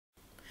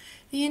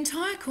The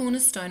entire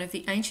cornerstone of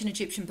the ancient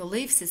Egyptian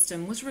belief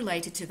system was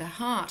related to the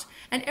heart,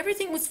 and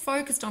everything was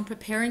focused on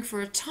preparing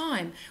for a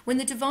time when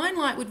the divine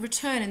light would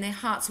return and their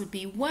hearts would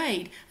be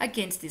weighed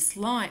against this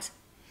light.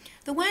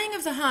 The weighing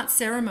of the heart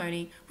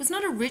ceremony was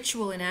not a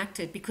ritual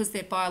enacted because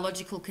their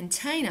biological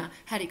container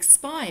had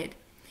expired.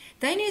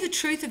 They knew the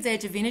truth of their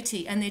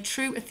divinity and their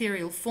true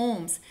ethereal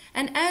forms,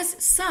 and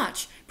as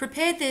such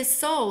prepared their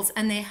souls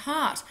and their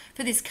heart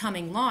for this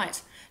coming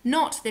light,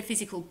 not their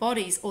physical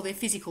bodies or their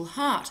physical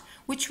heart,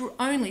 which were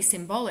only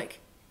symbolic.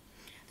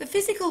 The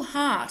physical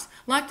heart,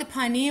 like the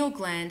pineal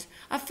gland,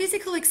 are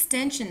physical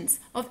extensions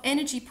of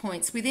energy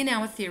points within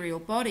our ethereal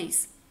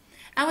bodies.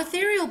 Our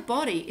ethereal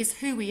body is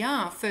who we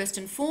are first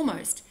and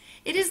foremost.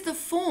 It is the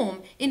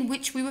form in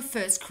which we were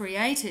first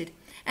created,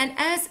 and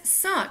as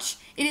such,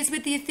 it is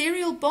with the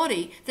ethereal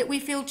body that we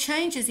feel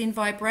changes in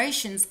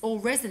vibrations or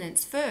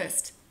resonance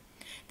first.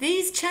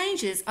 These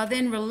changes are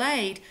then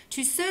relayed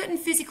to certain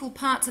physical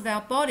parts of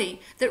our body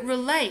that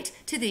relate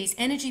to these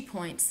energy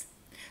points.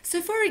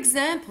 So for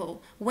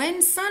example,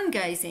 when sun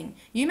gazing,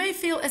 you may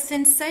feel a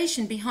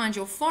sensation behind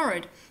your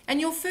forehead,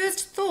 and your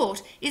first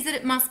thought is that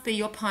it must be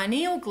your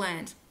pineal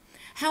gland.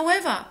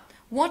 However,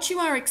 what you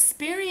are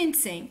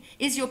experiencing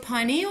is your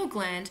pineal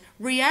gland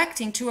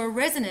reacting to a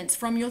resonance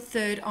from your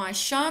third eye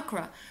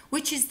chakra,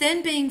 which is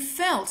then being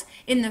felt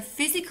in the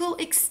physical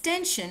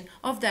extension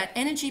of that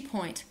energy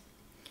point.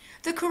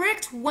 The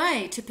correct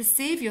way to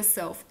perceive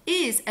yourself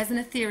is as an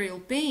ethereal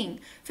being,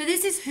 for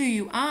this is who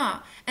you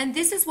are, and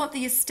this is what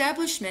the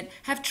establishment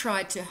have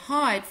tried to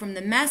hide from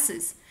the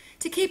masses,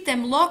 to keep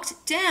them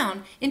locked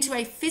down into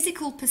a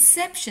physical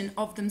perception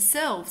of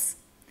themselves.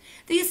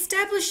 The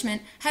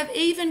establishment have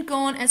even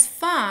gone as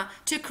far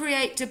to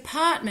create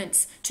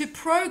departments to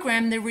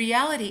program the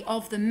reality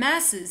of the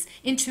masses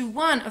into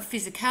one of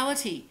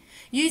physicality,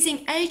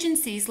 using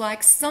agencies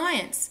like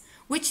science,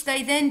 which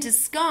they then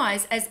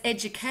disguise as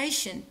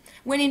education,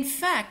 when in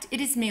fact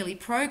it is merely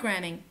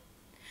programming.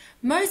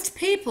 Most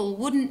people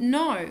wouldn't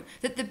know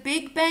that the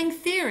Big Bang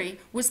Theory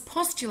was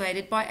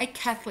postulated by a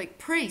Catholic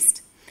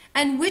priest,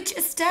 and which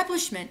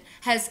establishment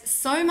has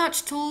so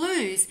much to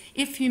lose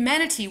if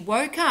humanity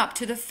woke up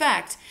to the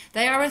fact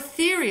they are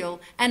ethereal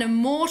and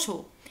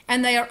immortal,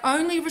 and they are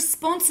only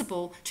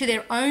responsible to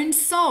their own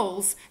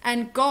souls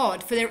and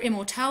God for their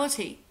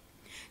immortality.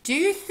 Do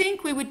you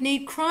think we would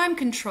need crime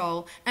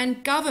control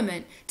and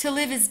government to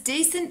live as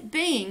decent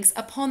beings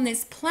upon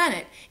this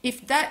planet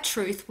if that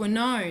truth were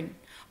known?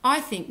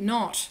 I think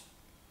not.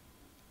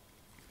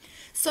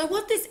 So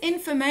what this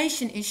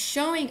information is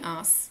showing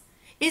us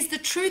is the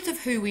truth of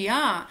who we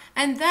are,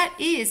 and that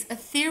is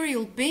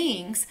ethereal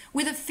beings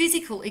with a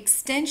physical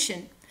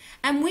extension.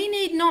 And we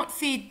need not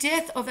fear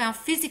death of our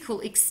physical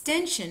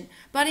extension,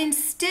 but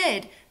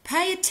instead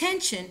pay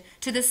attention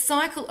to the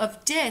cycle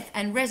of death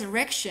and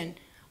resurrection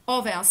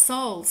of our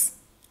souls.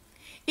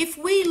 If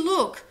we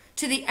look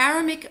to the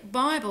Aramaic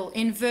Bible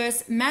in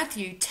verse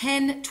Matthew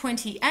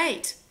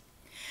 10:28,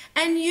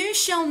 "And you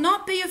shall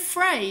not be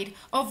afraid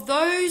of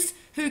those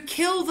who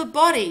kill the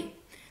body,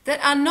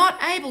 that are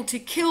not able to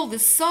kill the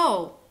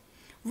soul.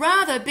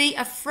 Rather be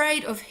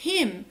afraid of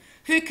him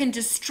who can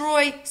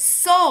destroy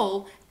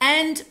soul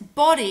and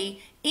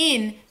body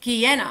in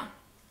Gehenna."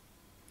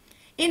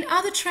 In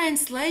other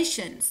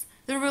translations,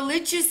 the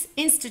religious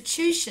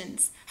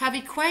institutions have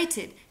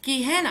equated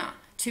Gehenna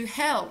to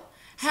hell.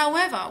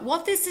 However,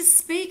 what this is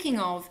speaking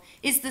of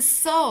is the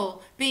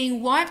soul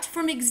being wiped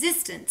from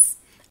existence,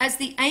 as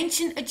the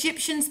ancient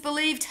Egyptians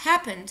believed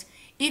happened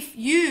if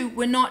you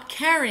were not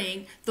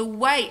carrying the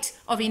weight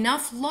of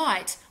enough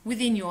light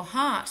within your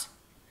heart.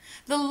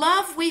 The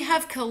love we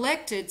have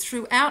collected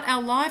throughout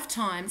our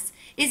lifetimes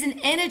is an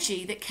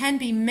energy that can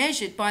be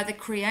measured by the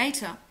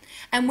Creator.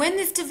 And when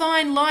this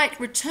divine light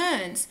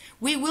returns,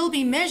 we will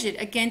be measured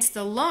against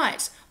the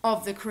light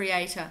of the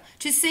Creator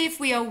to see if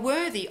we are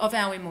worthy of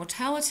our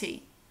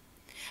immortality.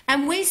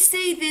 And we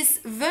see this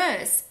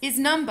verse is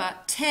number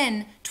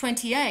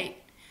 10:28,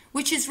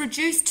 which is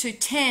reduced to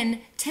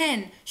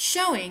 10:10,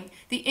 showing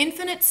the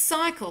infinite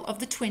cycle of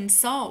the twin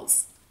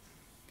souls.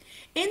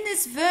 In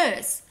this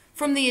verse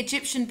from the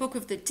Egyptian Book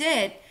of the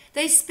Dead,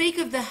 they speak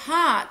of the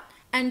heart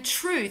and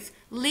truth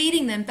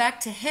leading them back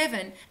to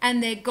heaven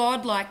and their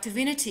godlike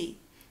divinity.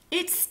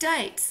 It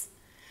states,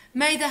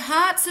 "May the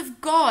hearts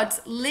of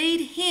gods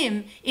lead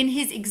him in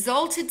his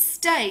exalted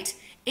state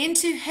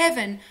into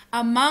heaven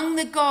among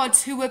the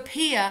gods who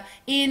appear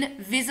in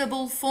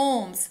visible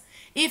forms.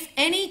 If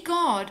any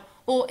god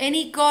or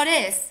any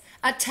goddess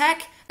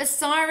attack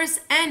Osiris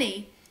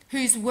Ani,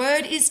 whose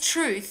word is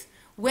truth,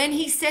 when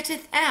he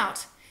setteth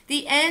out,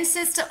 the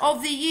ancestor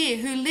of the year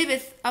who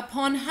liveth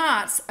upon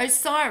hearts,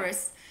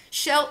 Osiris,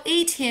 shall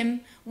eat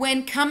him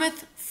when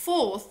cometh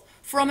forth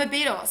from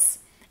Abydos.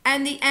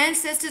 And the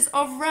ancestors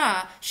of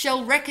Ra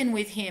shall reckon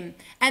with him,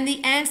 and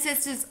the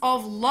ancestors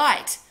of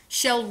light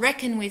shall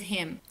reckon with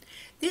him."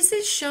 This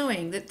is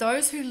showing that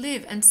those who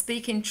live and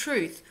speak in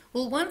truth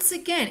will once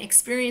again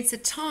experience a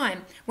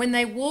time when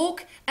they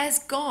walk as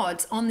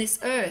gods on this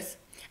earth,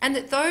 and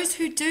that those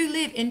who do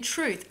live in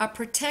truth are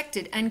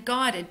protected and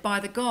guided by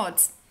the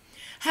gods.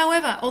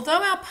 However,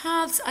 although our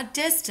paths are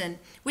destined,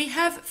 we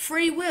have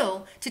free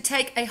will to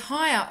take a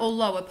higher or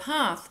lower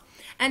path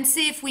and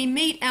see if we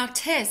meet our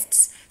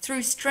tests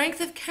through strength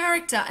of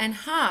character and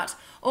heart,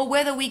 or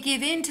whether we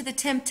give in to the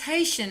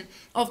temptation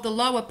of the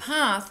lower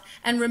path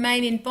and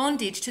remain in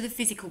bondage to the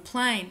physical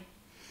plane.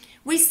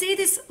 We see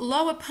this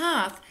lower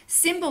path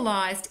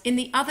symbolized in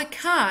the other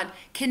card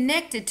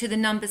connected to the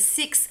number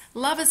 6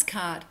 Lovers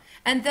card,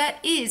 and that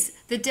is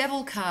the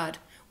Devil card,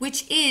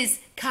 which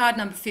is card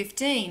number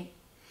 15.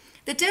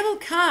 The Devil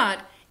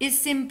card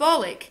is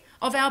symbolic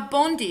of our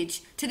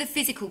bondage to the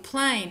physical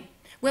plane,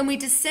 when we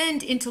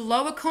descend into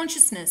lower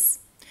consciousness.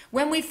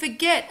 When we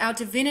forget our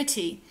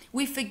divinity,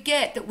 we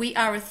forget that we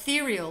are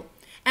ethereal,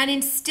 and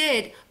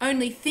instead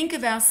only think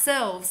of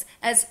ourselves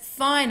as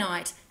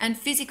finite and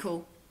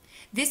physical.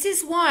 This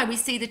is why we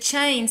see the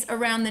chains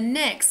around the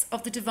necks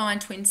of the divine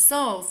twin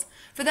souls,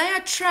 for they are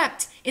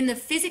trapped in the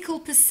physical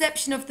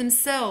perception of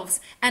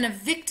themselves and a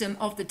victim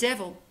of the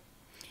devil.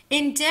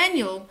 In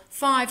Daniel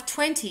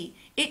 5:20,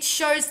 it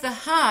shows the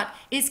heart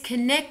is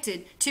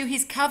connected to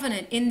his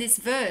covenant in this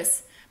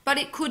verse, but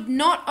it could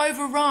not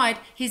override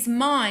his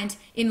mind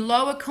in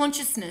lower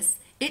consciousness.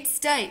 It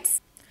states,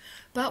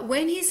 "But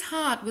when his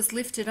heart was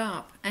lifted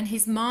up and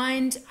his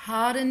mind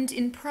hardened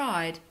in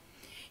pride,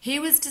 he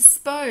was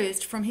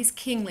disposed from his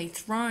kingly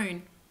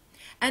throne,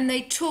 and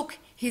they took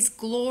his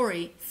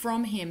glory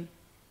from him."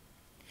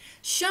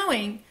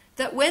 Showing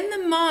that when the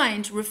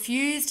mind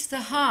refused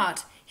the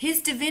heart, his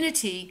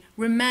divinity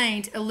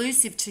remained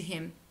elusive to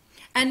him.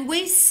 And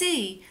we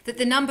see that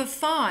the number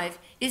 5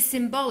 is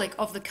symbolic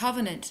of the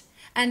covenant,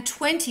 and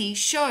 20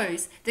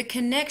 shows the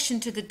connection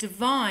to the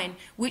divine,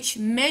 which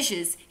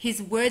measures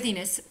his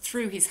worthiness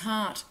through his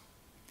heart.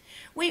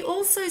 We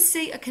also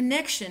see a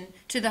connection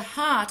to the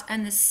heart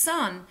and the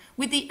sun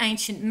with the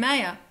ancient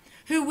Maya,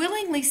 who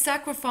willingly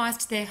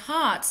sacrificed their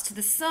hearts to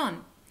the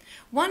sun.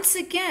 Once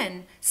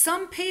again,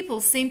 some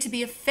people seem to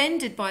be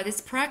offended by this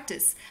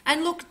practice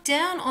and look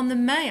down on the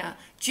Maya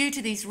due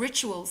to these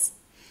rituals.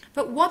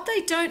 But what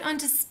they don't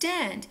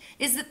understand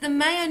is that the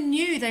Maya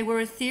knew they were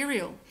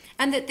ethereal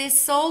and that their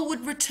soul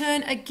would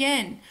return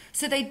again,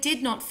 so they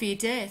did not fear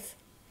death.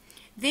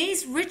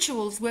 These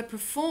rituals were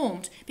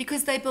performed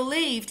because they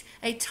believed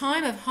a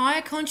time of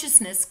higher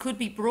consciousness could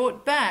be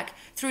brought back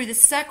through the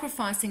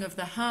sacrificing of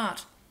the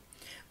heart.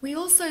 We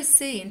also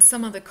see in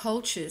some other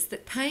cultures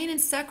that pain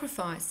and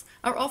sacrifice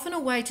are often a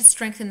way to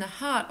strengthen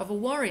the heart of a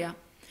warrior.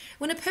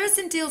 When a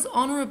person deals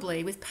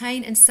honorably with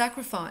pain and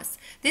sacrifice,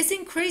 this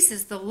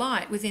increases the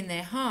light within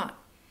their heart.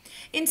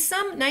 In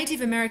some Native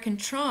American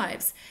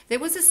tribes, there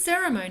was a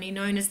ceremony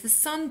known as the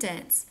sun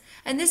dance,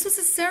 and this was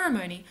a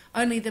ceremony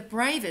only the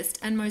bravest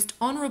and most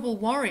honourable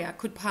warrior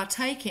could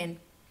partake in.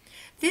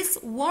 This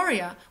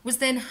warrior was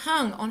then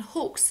hung on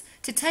hooks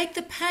to take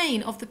the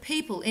pain of the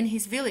people in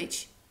his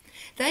village.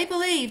 They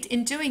believed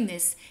in doing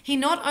this, he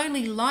not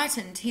only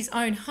lightened his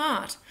own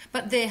heart,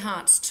 but their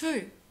hearts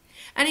too.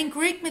 And in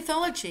Greek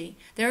mythology,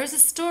 there is a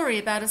story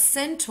about a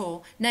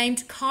centaur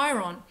named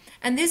Chiron,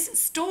 and this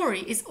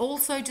story is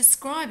also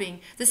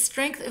describing the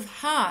strength of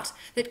heart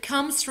that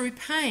comes through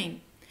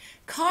pain.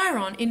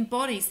 Chiron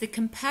embodies the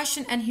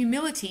compassion and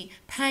humility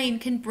pain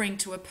can bring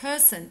to a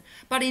person,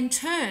 but in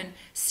turn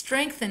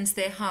strengthens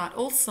their heart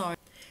also.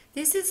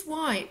 This is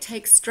why it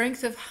takes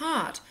strength of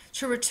heart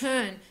to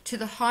return to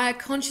the higher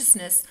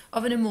consciousness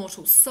of an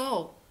immortal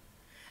soul.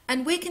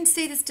 And we can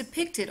see this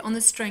depicted on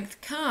the strength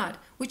card,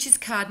 which is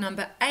card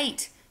number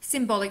 8,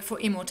 symbolic for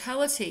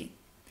immortality,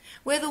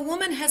 where the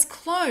woman has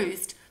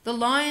closed the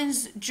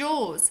lion's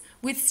jaws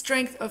with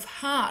strength of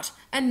heart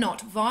and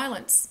not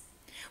violence.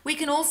 We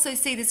can also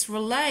see this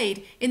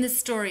relayed in the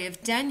story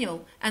of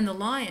Daniel and the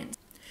lions.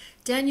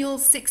 Daniel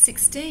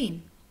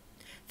 6:16.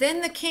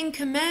 Then the king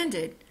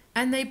commanded,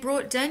 and they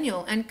brought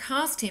Daniel and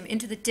cast him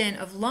into the den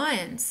of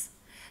lions.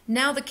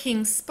 Now the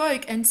king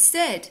spoke and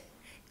said,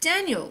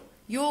 Daniel,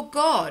 your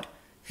God,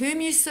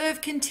 whom you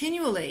serve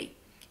continually,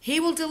 he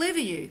will deliver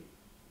you.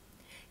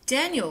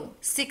 Daniel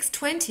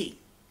 6:20.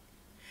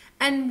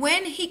 And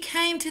when he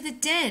came to the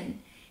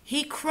den,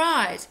 he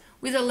cried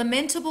with a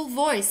lamentable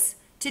voice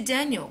to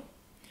Daniel.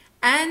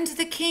 And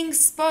the king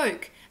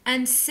spoke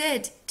and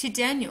said to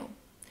Daniel,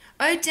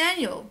 O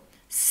Daniel,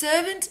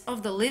 servant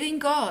of the living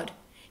God,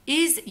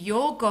 is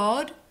your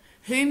God,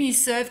 whom you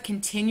serve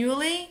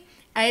continually,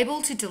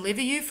 able to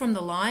deliver you from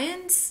the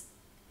lions?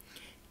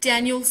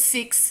 Daniel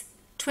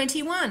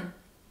 6:21.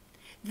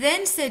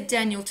 Then said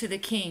Daniel to the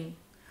king,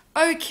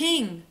 O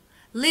king,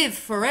 live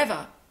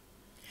forever.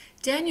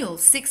 Daniel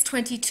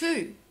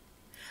 6:22.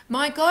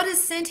 My God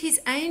has sent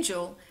his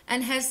angel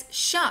and has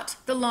shut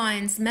the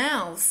lions'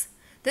 mouths,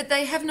 that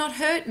they have not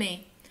hurt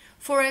me.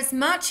 For as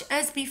much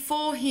as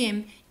before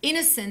him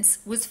innocence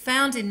was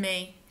found in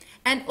me,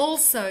 and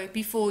also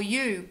before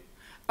you,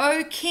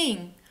 O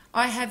king,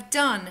 I have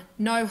done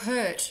no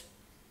hurt.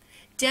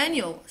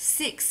 Daniel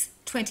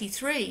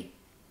 6:23.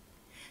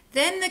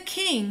 Then the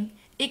king,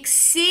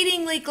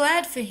 exceedingly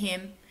glad for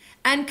him,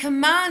 and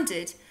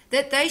commanded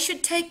that they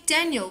should take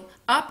Daniel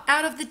up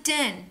out of the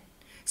den.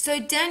 So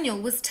Daniel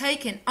was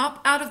taken up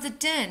out of the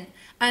den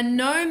and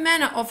no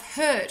manner of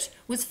hurt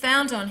was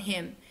found on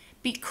him,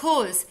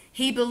 because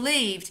he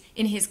believed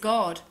in his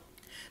God.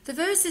 The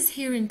verses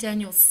here in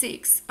Daniel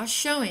 6 are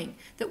showing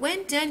that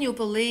when Daniel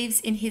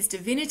believes in his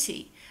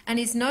divinity and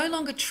is no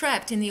longer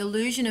trapped in the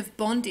illusion of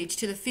bondage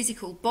to the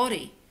physical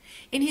body,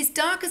 in his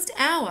darkest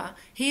hour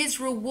he is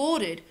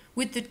rewarded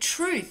with the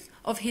truth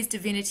of his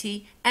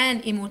divinity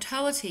and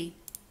immortality.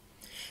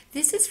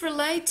 This is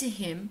relayed to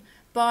him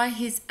by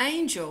his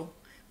angel,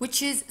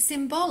 which is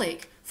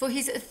symbolic for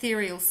his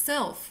ethereal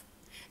self.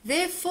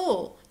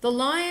 Therefore, the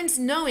lions,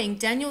 knowing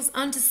Daniel's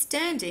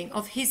understanding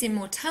of his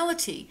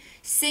immortality,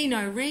 see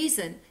no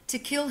reason to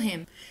kill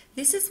him.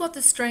 This is what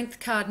the strength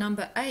card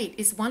number 8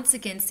 is once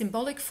again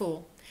symbolic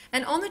for.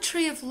 And on the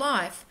Tree of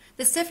Life,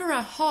 the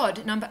Sephirah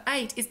Hod number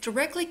 8 is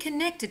directly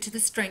connected to the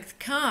strength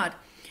card,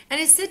 and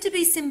is said to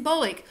be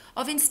symbolic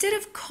of, instead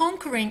of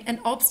conquering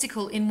an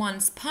obstacle in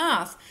one's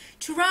path,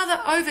 to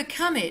rather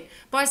overcome it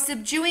by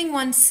subduing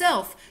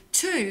oneself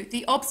to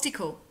the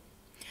obstacle.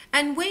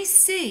 And we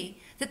see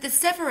that the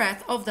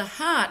Sephiroth of the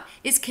heart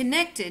is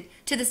connected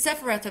to the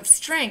Sephiroth of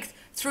strength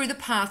through the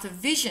path of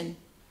vision.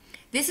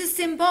 This is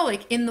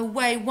symbolic in the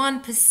way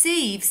one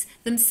perceives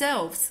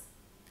themselves.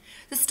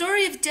 The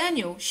story of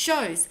Daniel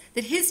shows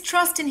that his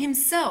trust in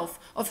himself,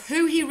 of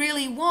who he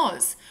really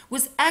was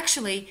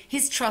actually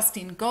his trust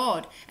in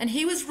God, and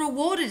he was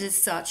rewarded as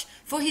such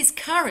for his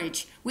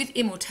courage with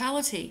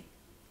immortality.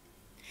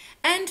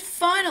 And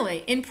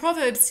finally, in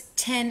Proverbs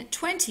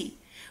 10:20,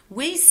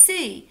 we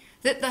see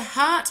that the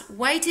heart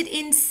weighted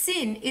in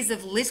sin is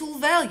of little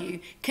value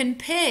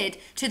compared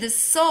to the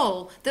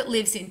soul that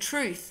lives in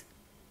truth.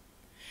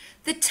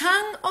 The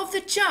tongue of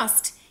the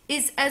just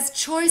is as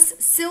choice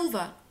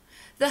silver.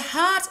 The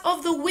heart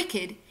of the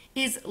wicked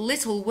is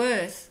little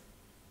worth.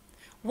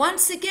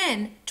 Once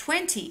again,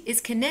 20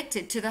 is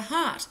connected to the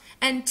heart,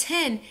 and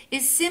 10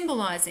 is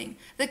symbolizing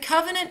the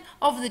covenant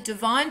of the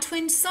divine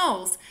twin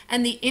souls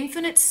and the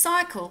infinite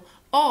cycle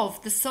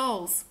of the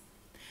souls.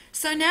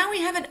 So now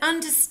we have an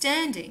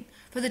understanding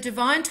for the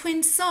divine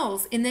twin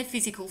souls in their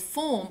physical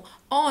form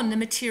on the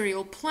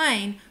material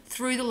plane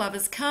through the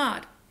Lover's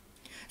card.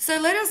 So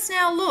let us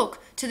now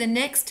look to the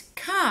next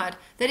card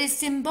that is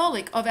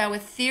symbolic of our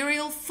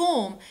ethereal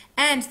form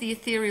and the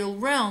ethereal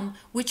realm,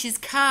 which is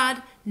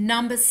card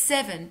number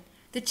 7,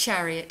 the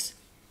Chariot.